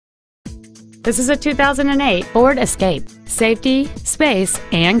This is a 2008 Ford Escape. Safety, space,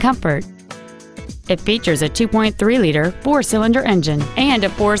 and comfort. It features a 2.3-liter four-cylinder engine and a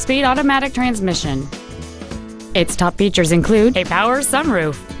 4-speed automatic transmission. Its top features include a power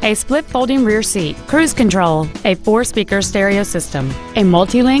sunroof, a split folding rear seat, cruise control, a 4-speaker stereo system, a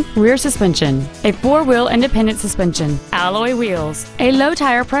multi-link rear suspension, a 4-wheel independent suspension, alloy wheels, a low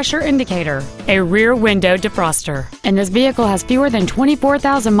tire pressure indicator, a rear window defroster, and this vehicle has fewer than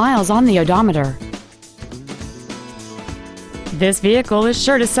 24,000 miles on the odometer. This vehicle is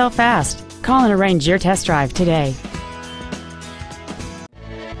sure to sell fast. Call and arrange your test drive today.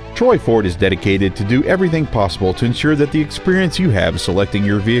 Troy Ford is dedicated to do everything possible to ensure that the experience you have selecting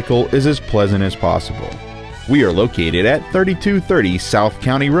your vehicle is as pleasant as possible. We are located at 3230 South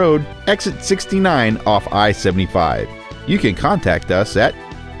County Road, exit 69 off I-75. You can contact us at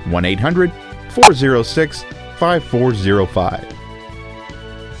 1-800-406-5405.